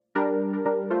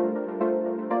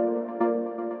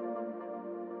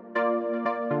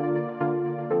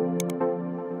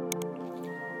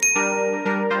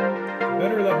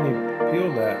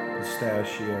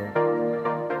Pistachio.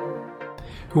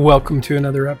 Welcome to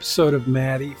another episode of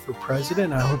Maddie for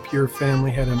President. I hope your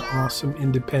family had an awesome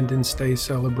Independence Day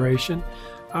celebration.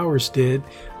 Ours did.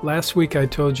 Last week I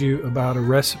told you about a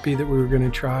recipe that we were going to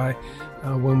try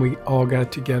when we all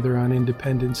got together on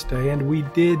Independence Day, and we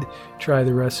did try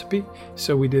the recipe.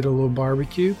 So we did a little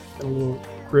barbecue, a little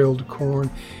grilled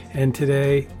corn, and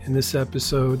today in this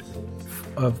episode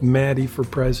of Maddie for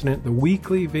President, the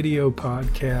weekly video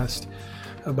podcast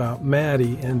about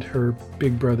Maddie and her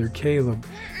big brother Caleb,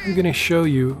 I'm going to show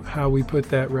you how we put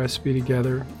that recipe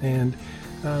together, and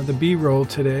the B-roll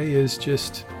today is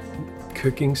just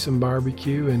cooking some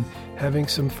barbecue and having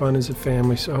some fun as a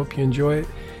family. So I hope you enjoy it,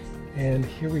 and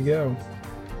here we go.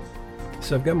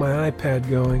 So I've got my iPad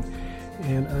going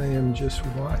and I am just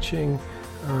watching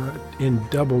in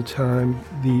double time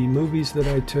the movies that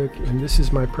I took, and this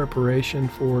is my preparation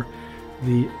for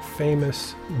the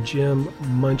famous Jim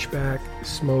Munchback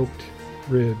smoked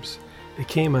ribs. It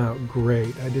came out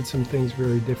great. I did some things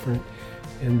very different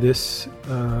in this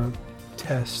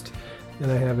test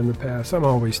than I have in the past. I'm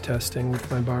always testing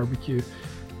with my barbecue.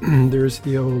 There's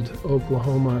the old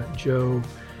Oklahoma Joe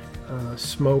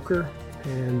smoker,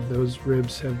 and those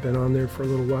ribs have been on there for a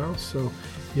little while, so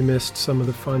you missed some of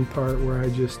the fun part where I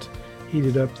just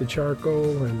heated up the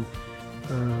charcoal and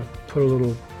put a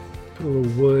little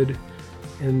wood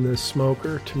in the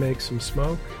smoker to make some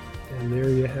smoke. And there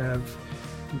you have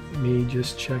me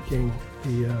just checking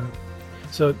the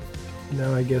so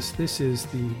now I guess this is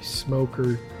the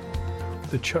smoker,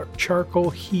 the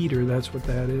charcoal heater, that's what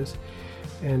that is.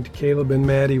 And Caleb and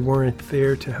Maddie weren't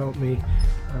there to help me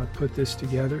put this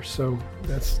together, so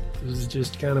this is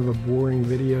just kind of a boring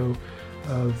video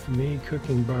of me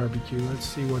cooking barbecue. Let's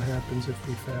see what happens if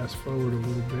we fast forward a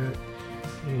little bit.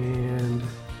 And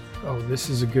oh, this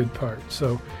is a good part.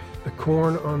 So the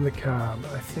corn on the cob,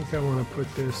 I think I want to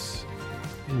put this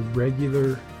in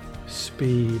regular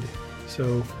speed.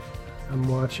 So I'm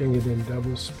watching it in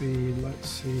double speed. Let's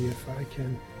see if I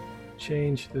can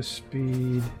change the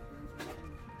speed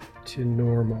to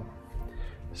normal.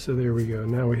 So there we go.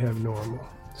 Now we have normal.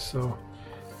 So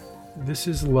this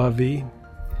is Lovey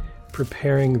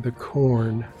preparing the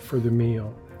corn for the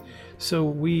meal.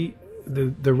 So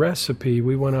the recipe,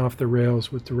 we went off the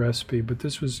rails with the recipe, but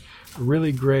this was a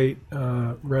really great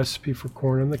recipe for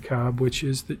corn on the cob, which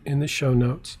is in the show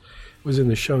notes. It was in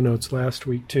the show notes last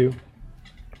week too.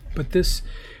 But this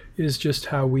is just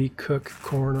how we cook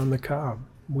corn on the cob.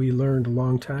 We learned a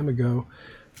long time ago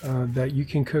that you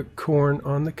can cook corn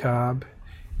on the cob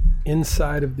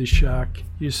inside of the shuck.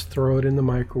 You just throw it in the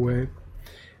microwave,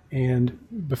 and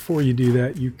before you do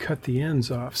that, you cut the ends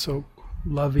off. So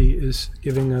Lovey is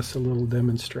giving us a little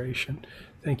demonstration.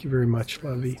 Thank you very much,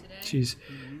 Lovey. She's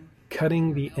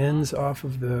cutting the ends off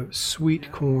of the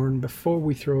sweet corn before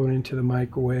we throw it into the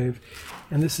microwave.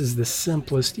 And this is the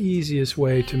simplest, easiest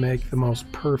way to make the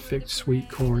most perfect sweet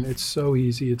corn. It's so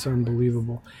easy, it's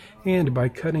unbelievable. And by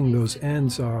cutting those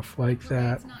ends off like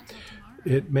that,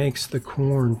 it makes the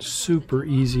corn super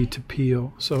easy to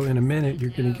peel. So in a minute, you're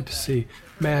going to get to see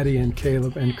Maddie and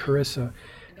Caleb and Carissa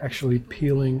actually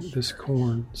peeling this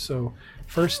corn. So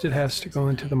first it has to go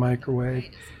into the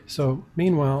microwave. So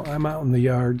meanwhile, I'm out in the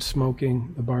yard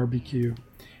smoking the barbecue,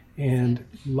 and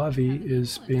Lovey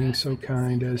is being so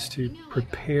kind as to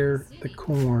prepare the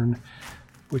corn,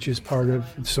 which is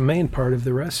it's the main part of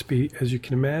the recipe, as you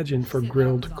can imagine, for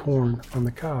grilled corn on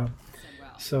the cob.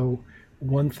 So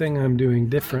one thing I'm doing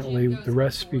differently, the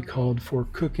recipe called for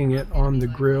cooking it on the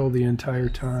grill the entire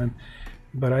time.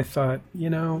 But I thought,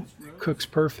 it cooks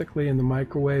perfectly in the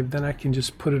microwave, then I can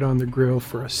just put it on the grill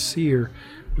for a sear,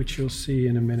 which you'll see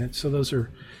in a minute. So those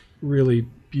are really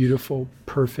beautiful,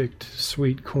 perfect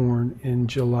sweet corn in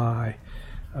July.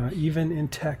 Even in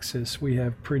Texas, we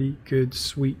have pretty good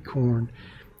sweet corn.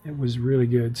 It was really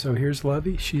good. So here's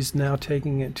Lovey. She's now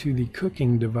taking it to the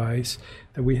cooking device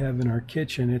that we have in our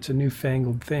kitchen. It's a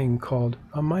newfangled thing called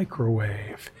a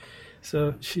microwave.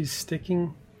 So she's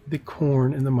sticking the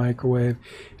corn in the microwave.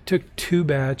 It took 2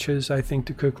 batches, I think,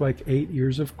 to cook like 8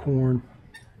 ears of corn.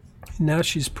 Now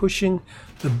she's pushing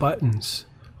the buttons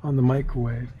on the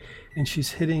microwave, and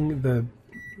she's hitting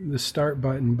the start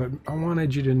button. But I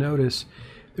wanted you to notice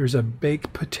there's a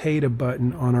baked potato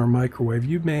button on our microwave.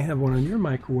 You may have one on your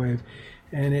microwave,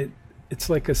 and it's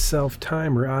like a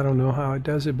self-timer. I don't know how it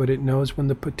does it, but it knows when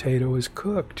the potato is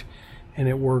cooked, and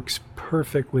it works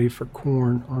perfectly for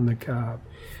corn on the cob.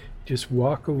 Just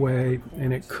walk away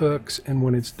and it cooks, and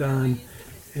when it's done,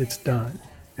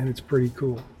 and it's pretty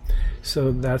cool.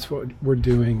 So that's what we're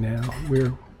doing now.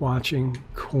 We're watching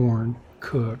corn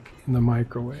cook in the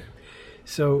microwave.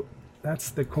 So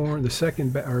that's the corn. The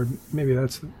second or maybe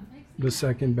that's the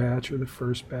second batch or the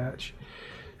first batch.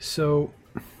 So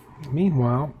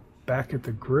meanwhile, back at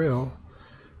the grill,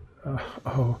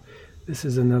 this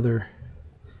is another,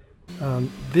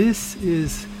 this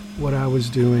is what I was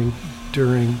doing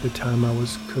during the time I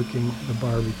was cooking the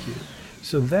barbecue.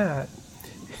 So that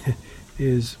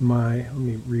is let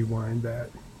me rewind that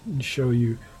and show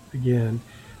you again.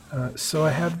 So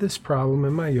I have this problem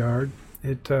in my yard.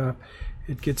 It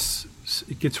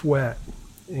gets wet,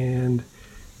 and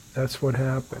that's what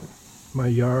happened. My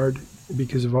yard,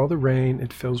 because of all the rain,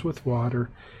 it fills with water.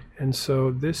 And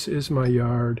so this is my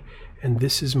yard, and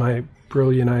this is my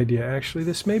brilliant idea. Actually,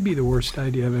 this may be the worst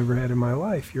idea I've ever had in my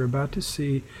life. You're about to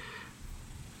see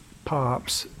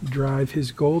Pops drive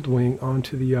his Goldwing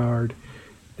onto the yard.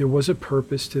 There was a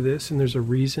purpose to this, and there's a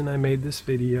reason I made this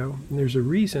video, and there's a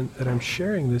reason that I'm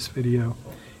sharing this video.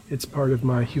 It's part of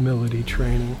my humility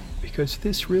training, because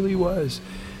this really was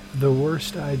the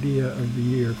worst idea of the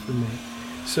year for me.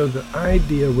 So the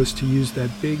idea was to use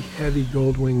that big heavy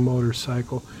Goldwing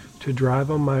motorcycle to drive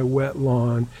on my wet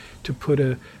lawn to put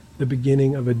the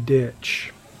beginning of a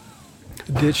ditch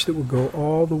that would go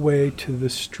all the way to the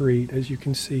street. As you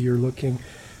can see, you're looking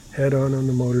head on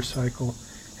the motorcycle,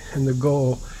 and the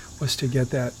goal was to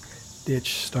get that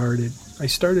ditch started. I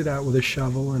started out with a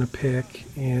shovel and a pick,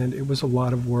 and it was a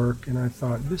lot of work, and I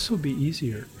thought this will be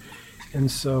easier. And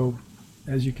so,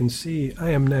 as you can see, I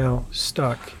am now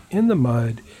stuck in the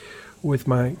mud with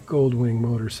my Goldwing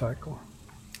motorcycle.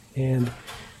 And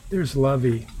there's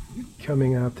Lovey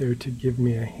coming out there to give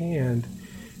me a hand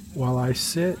while I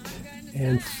sit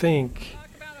and think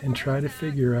and try to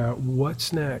figure out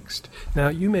what's next. Now,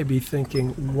 you may be thinking,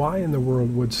 why in the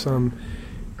world would some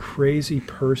crazy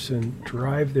person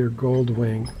drive their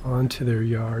Goldwing onto their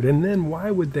yard? And then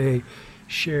why would they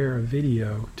share a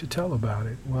video to tell about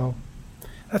it? Well,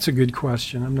 that's a good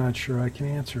question. I'm not sure I can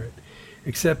answer it.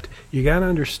 Except you got to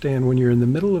understand, when you're in the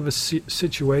middle of a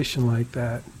situation like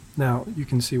that. Now, you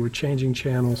can see we're changing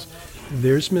channels.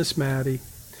 There's Miss Maddie.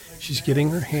 She's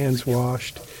getting her hands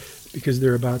washed because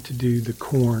they're about to do the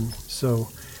corn. So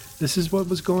this is what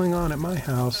was going on at my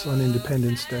house on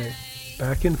Independence Day.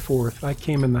 Back and forth. I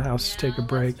came in the house to take a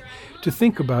break to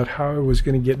think about how I was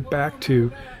going to get back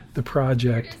to the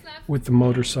project with the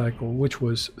motorcycle, which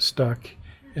was stuck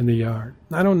in the yard.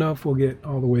 I don't know if we'll get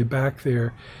all the way back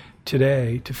there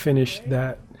today to finish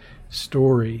that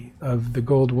story of the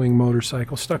Goldwing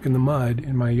motorcycle stuck in the mud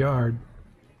in my yard.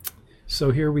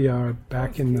 So here we are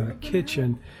back in the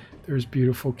kitchen. There's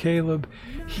beautiful Caleb.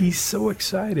 He's so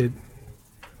excited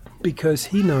because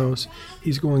he knows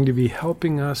he's going to be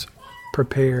helping us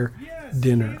prepare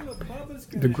dinner.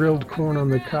 The grilled corn on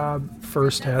the cob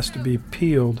first has to be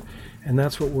peeled, and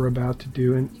that's what we're about to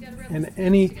do. And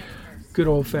any good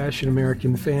old-fashioned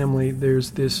American family,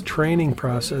 there's this training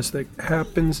process that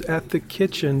happens at the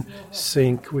kitchen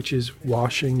sink, which is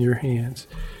washing your hands.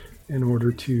 In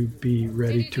order to be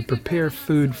ready to prepare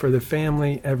food for the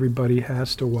family, everybody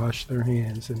has to wash their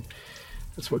hands. And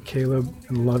that's what Caleb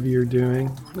and Lovey are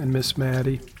doing, and Miss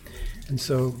Maddie. And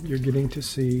so you're getting to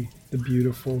see the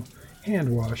beautiful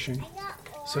hand washing.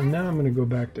 So now I'm going to go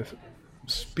back to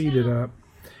speed it up.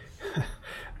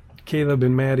 Caleb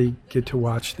and Maddie get to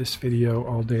watch this video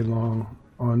all day long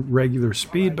on regular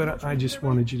speed, but I just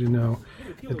wanted you to know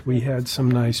that we had some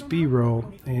nice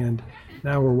B-roll, and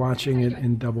now we're watching it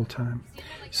in double time.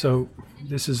 So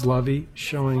this is Lovey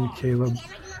showing Caleb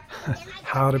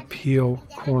how to peel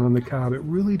corn on the cob. It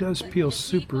really does peel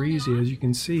super easy, as you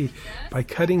can see. By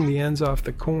cutting the ends off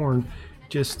the corn,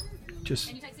 just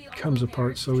comes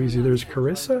apart so easy. There's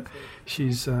Carissa.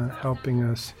 She's helping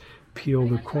us peel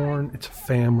the corn. It's a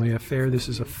family affair. This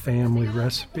is a family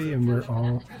recipe, and we're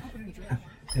all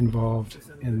involved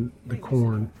in the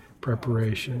corn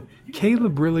preparation.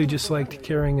 Caleb really just liked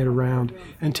carrying it around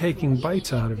and taking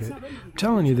bites out of it. I'm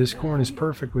telling you, this corn is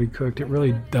perfectly cooked. It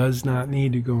really does not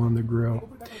need to go on the grill.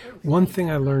 One thing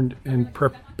I learned in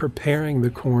preparing the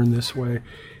corn this way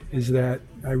is that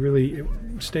it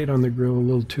stayed on the grill a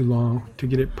little too long to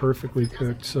get it perfectly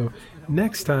cooked. So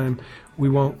next time we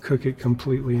won't cook it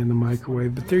completely in the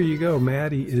microwave. But there you go.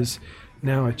 Maddie is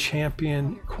now a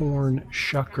champion corn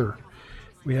shucker.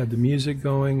 We had the music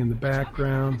going in the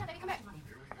background.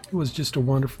 It was just a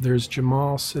wonderful. There's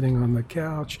Jamal sitting on the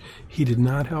couch. He did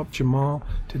not help. Jamal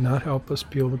did not help us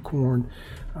peel the corn.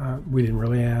 We didn't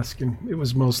really ask him. It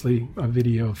was mostly a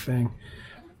video thing.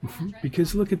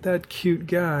 Because look at that cute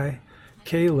guy,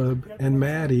 Caleb and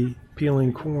Maddie,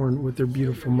 peeling corn with their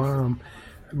beautiful mom.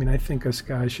 I mean, I think us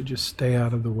guys should just stay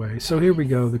out of the way. So here we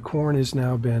go. The corn has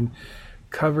now been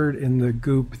covered in the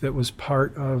goop that was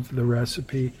part of the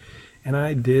recipe. And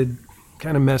I did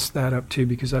kind of messed that up too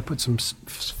because I put some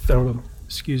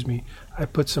I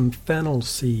put some fennel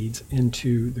seeds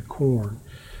into the corn,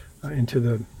 into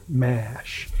the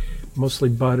mash, mostly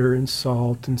butter and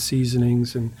salt and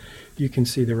seasonings, and you can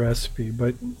see the recipe.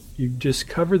 But you just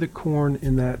cover the corn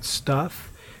in that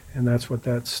stuff, and that's what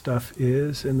that stuff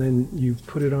is. And then you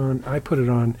put it on. I put it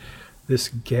on this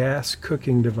gas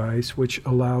cooking device, which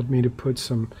allowed me to put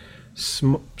some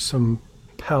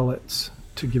pellets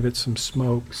to give it some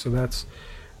smoke. So that's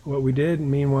what we did.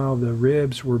 Meanwhile, the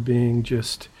ribs were being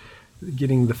just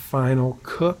getting the final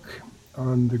cook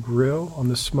on the grill, on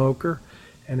the smoker.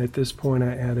 And at this point,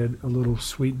 I added a little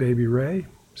Sweet Baby Ray,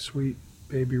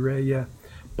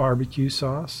 barbecue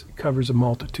sauce. It covers a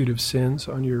multitude of sins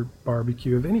on your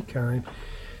barbecue of any kind.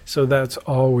 So that's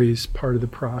always part of the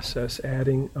process,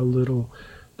 adding a little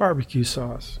barbecue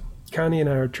sauce. Connie and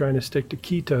I are trying to stick to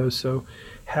keto, so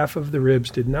half of the ribs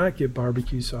did not get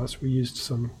barbecue sauce. We used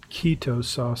some keto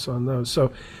sauce on those.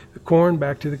 So the corn,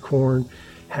 back to the corn.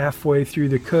 Halfway through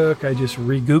the cook, I just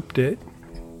re-gooped it.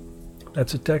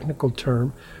 That's a technical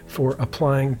term for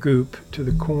applying goop to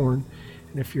the corn.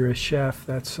 And if you're a chef,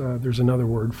 that's there's another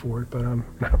word for it, but I'm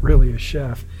not really a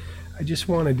chef. I just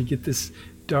wanted to get this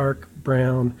dark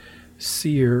brown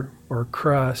sear or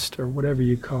crust or whatever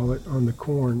you call it on the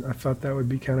corn. I thought that would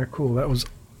be kind of cool. That was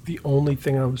the only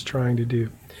thing I was trying to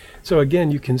do. So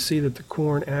again, you can see that the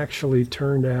corn actually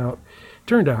turned out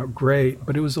great,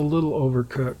 but it was a little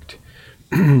overcooked.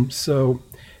 So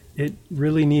it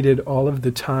really needed all of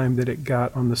the time that it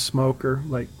got on the smoker,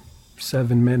 like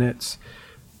 7 minutes.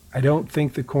 I don't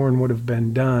think the corn would have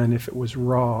been done if it was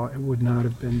raw. It would not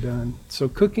have been done. So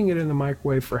cooking it in the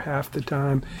microwave for half the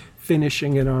time,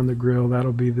 finishing it on the grill,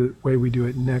 that'll be the way we do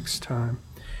it next time.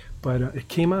 But it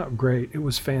came out great. It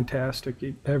was fantastic.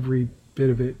 Every bit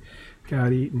of it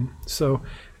got eaten. So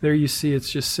there you see it's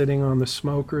just sitting on the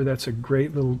smoker. That's a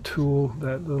great little tool,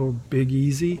 that little Big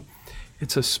Easy.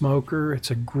 It's a smoker,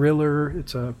 it's a griller,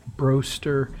 it's a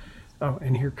broaster. Oh,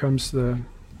 and here comes the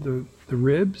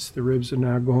ribs. The ribs are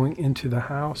now going into the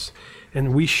house.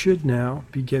 And we should now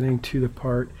be getting to the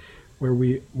part where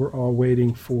we were all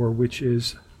waiting for, which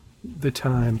is the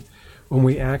time when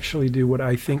we actually do what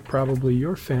I think probably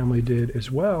your family did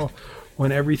as well.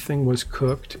 When everything was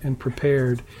cooked and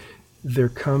prepared, there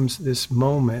comes this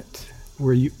moment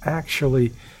where you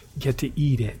actually get to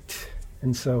eat it.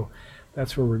 And so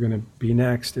that's where we're going to be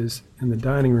next, is in the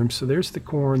dining room. So there's the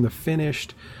corn, the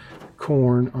finished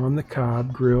corn on the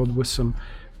cob, grilled with some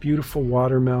beautiful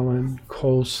watermelon,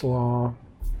 coleslaw.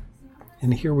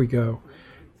 And here we go.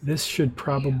 This should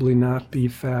probably not be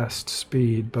fast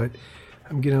speed, but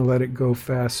I'm going to let it go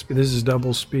fast. This is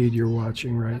double speed you're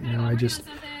watching right now.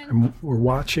 We're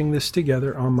watching this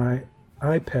together on my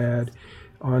iPad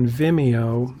on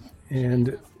Vimeo,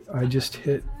 and I just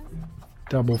hit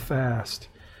double fast.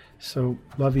 So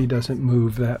Lovey doesn't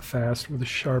move that fast with a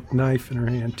sharp knife in her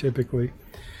hand typically.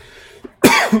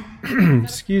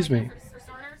 Excuse me.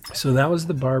 So that was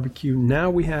the barbecue.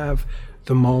 Now we have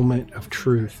the moment of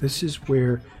truth. This is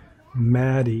where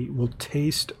Maddie will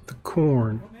taste the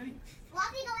corn,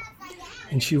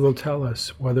 and she will tell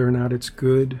us whether or not it's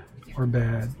good or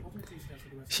bad.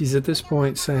 She's at this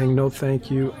point saying, "No,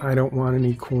 thank you. I don't want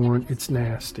any corn. It's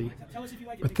nasty."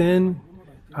 But then,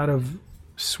 out of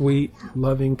sweet,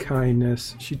 loving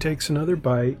kindness, she takes another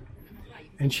bite,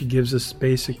 and she gives us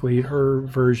basically her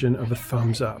version of a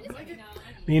thumbs up.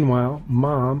 Meanwhile,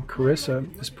 Mom, Carissa,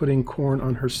 is putting corn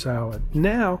on her salad.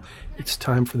 Now it's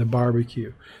time for the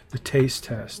barbecue, the taste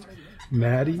test.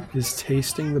 Maddie is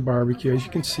tasting the barbecue, as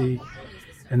you can see,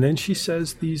 and then she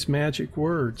says these magic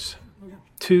words,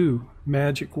 2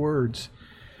 magic words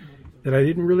that I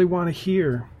didn't really want to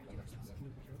hear.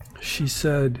 She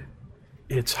said,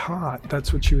 "It's hot."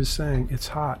 That's what she was saying. It's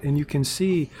hot. And you can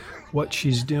see what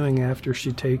she's doing after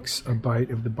she takes a bite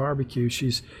of the barbecue.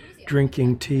 She's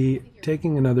drinking tea,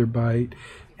 taking another bite,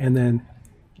 and then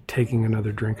taking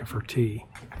another drink of her tea,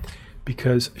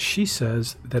 because she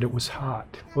says that it was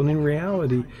hot. Well, in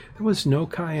reality, there was no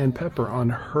cayenne pepper on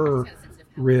her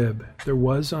rib. There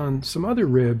was on some other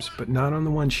ribs, but not on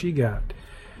the one she got.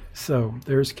 So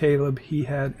there's Caleb. He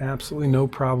had absolutely no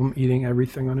problem eating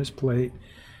everything on his plate,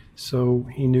 so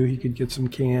he knew he could get some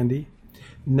candy.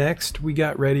 Next, we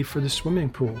got ready for the swimming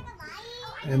pool,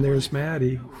 and there's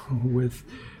Maddie with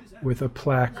a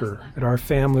placard. At our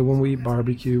family, when we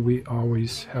barbecue, we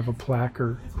always have a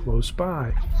placard close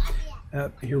by.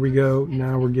 Here we go.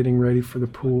 Now we're getting ready for the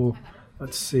pool.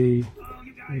 Let's see.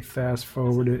 Let me fast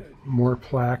forward it. More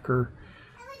placard.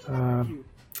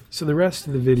 So the rest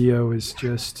of the video is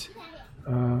just,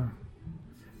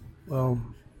 well,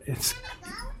 it's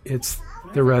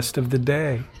the rest of the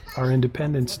day. our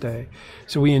Independence Day.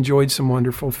 So we enjoyed some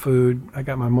wonderful food. I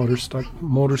got my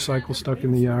motorcycle stuck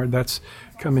in the yard. That's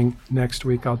coming next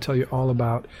week. I'll tell you all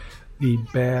about the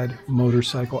bad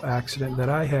motorcycle accident that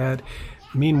I had.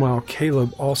 Meanwhile,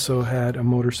 Caleb also had a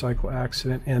motorcycle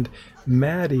accident, and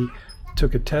Maddie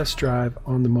took a test drive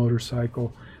on the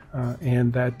motorcycle,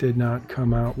 and that did not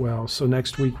come out well. So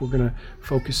next week we're going to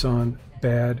focus on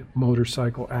bad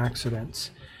motorcycle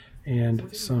accidents and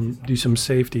do some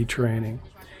safety training,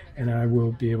 and I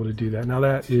will be able to do that. Now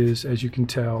that is, as you can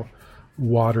tell,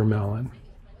 watermelon.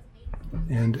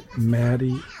 And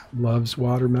Maddie loves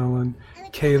watermelon.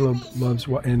 Caleb loves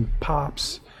and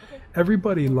Pops.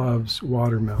 Everybody loves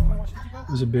watermelon. It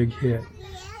was a big hit.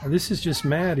 Now, this is just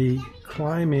Maddie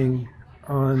climbing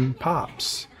on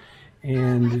Pops,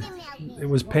 and it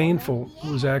was painful. It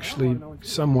was actually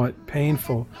somewhat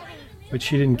painful, but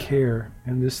she didn't care.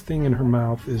 And this thing in her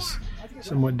mouth is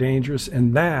somewhat dangerous,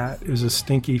 and that is a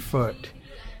stinky foot.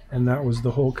 And that was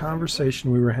the whole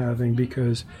conversation we were having,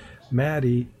 because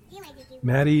Maddie,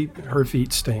 her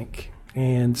feet stink,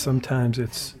 and sometimes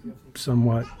it's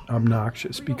somewhat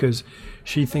obnoxious because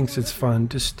she thinks it's fun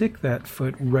to stick that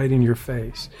foot right in your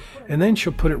face, and then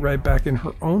she'll put it right back in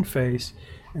her own face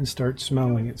and start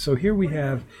smelling it. So here we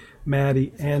have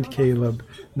Maddie and Caleb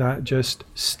not just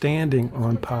standing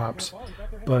on Pops,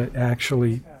 but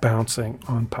actually bouncing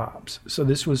on Pops. So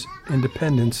this was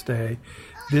Independence Day.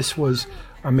 This was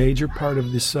a major part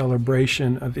of the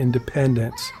celebration of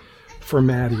independence for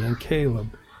Maddie and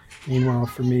Caleb. Meanwhile,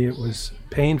 for me, it was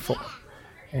painful,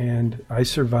 and I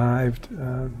survived.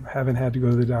 Haven't had to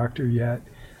go to the doctor yet.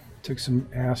 Took some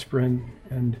aspirin,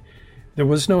 and there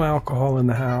was no alcohol in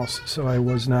the house, so I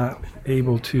was not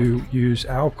able to use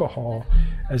alcohol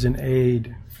as an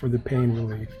aid for the pain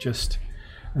relief. Just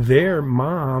their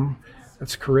mom,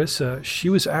 that's Carissa, she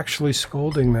was actually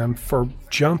scolding them for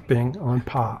jumping on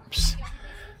Pops.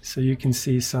 So you can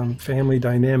see some family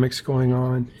dynamics going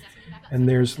on. And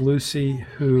there's Lucy,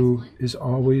 who is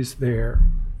always there,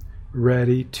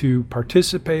 ready to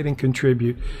participate and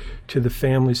contribute to the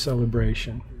family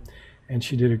celebration. And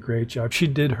she did a great job. She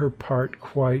did her part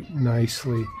quite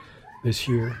nicely this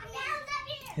year.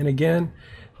 And again,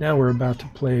 now we're about to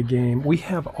play a game. We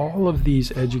have all of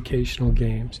these educational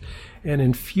games. And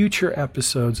in future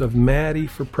episodes of Maddie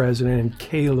for President and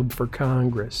Caleb for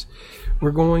Congress,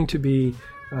 we're going to be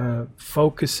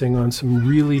focusing on some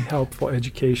really helpful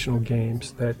educational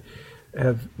games that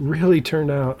have really turned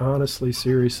out, honestly,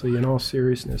 seriously, in all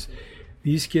seriousness.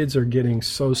 These kids are getting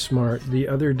so smart. The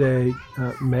other day,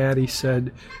 Maddie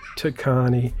said to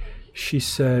Connie, she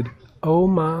said, "Oh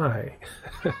my."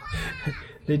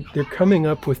 They're coming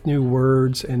up with new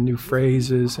words and new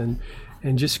phrases and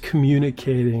just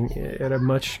communicating at a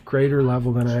much greater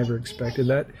level than I ever expected.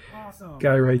 That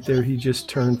guy right there, he just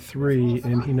turned 3,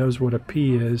 and he knows what a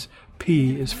P is.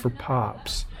 P is for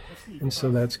Pops, and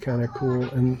so that's kind of cool.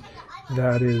 And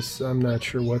that is, I'm not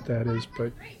sure what that is,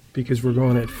 but because we're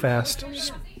going at fast,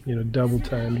 double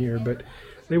time here, but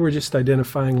they were just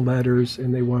identifying letters,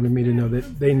 and they wanted me to know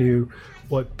that they knew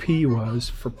what P was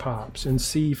for Pops, and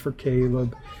C for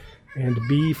Caleb, and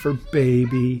B for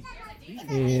baby,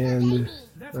 and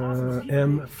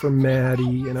M for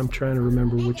Maddie, and I'm trying to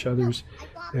remember which others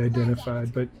they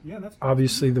identified. But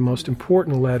obviously the most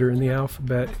important letter in the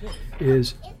alphabet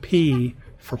is P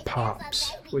for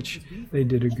Pops, which they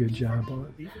did a good job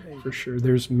on, for sure.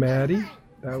 There's Maddie.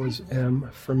 That was M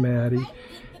for Maddie.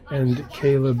 And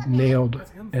Caleb nailed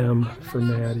M for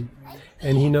Maddie.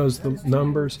 And he knows the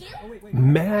numbers.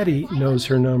 Maddie knows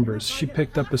her numbers. She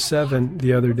picked up a 7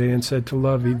 the other day and said to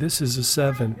Lovey, "This is a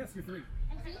 7."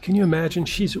 Can you imagine?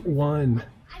 She's 1.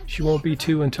 She won't be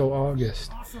 2 until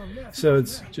August. So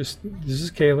it's just, this is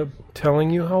Caleb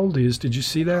telling you how old he is. Did you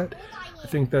see that? I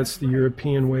think that's the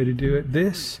European way to do it.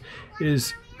 This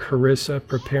is Carissa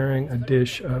preparing a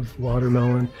dish of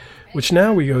watermelon, which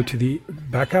now we go to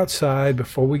back outside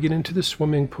before we get into the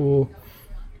swimming pool,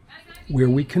 where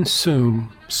we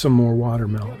consume some more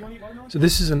watermelon. So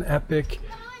this is an epic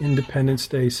Independence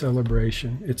Day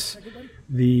celebration. It's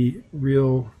the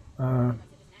real,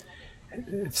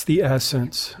 it's the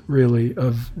essence, really,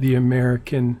 of the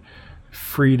American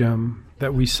freedom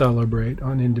that we celebrate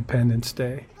on Independence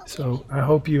Day. So I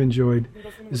hope you enjoyed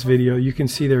this video. You can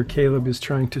see there Caleb is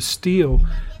trying to steal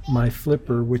my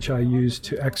flipper, which I used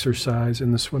to exercise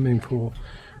in the swimming pool,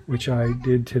 which I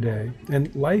did today.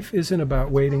 And life isn't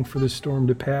about waiting for the storm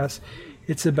to pass.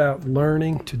 It's about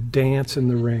learning to dance in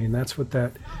the rain. That's what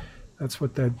that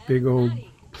big old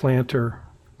planter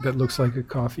that looks like a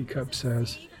coffee cup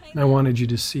says. And I wanted you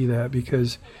to see that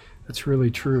because that's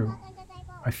really true,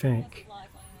 I think.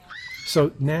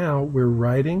 So now we're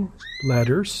writing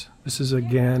letters. This is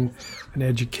again an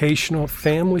educational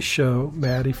family show.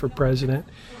 Maddie for president,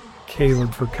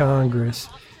 Caleb for Congress.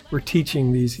 We're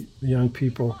teaching these young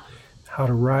people how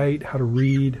to write, how to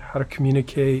read, how to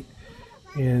communicate,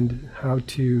 and how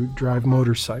to drive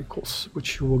motorcycles,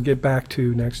 which we'll get back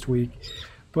to next week.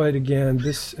 But again,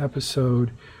 this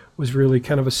episode was really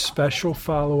kind of a special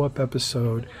follow-up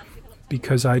episode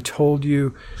because I told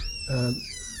you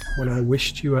when I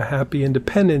wished you a happy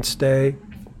Independence Day,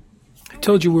 I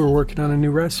told you we were working on a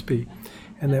new recipe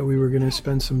and that we were going to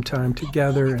spend some time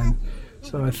together. And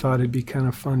so I thought it'd be kind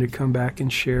of fun to come back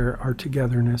and share our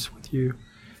togetherness with you.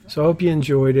 So I hope you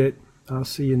enjoyed it. I'll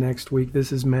see you next week.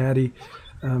 This is Maddie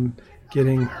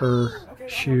getting her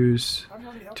shoes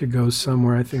to go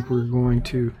somewhere. I think we're going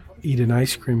to eat an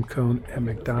ice cream cone at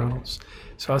McDonald's.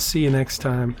 So I'll see you next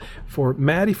time for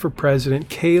Maddie for President,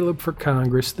 Caleb for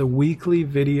Congress, the weekly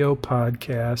video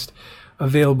podcast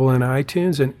available in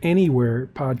iTunes and anywhere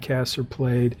podcasts are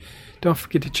played. Don't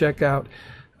forget to check out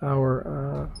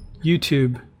our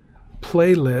YouTube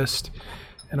playlist,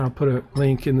 and I'll put a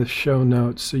link in the show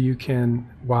notes so you can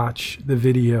watch the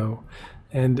video.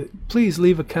 And please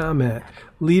leave a comment,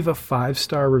 leave a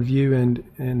 5-star review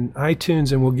in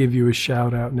iTunes, and we'll give you a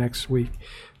shout out next week.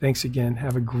 Thanks again.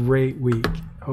 Have a great week.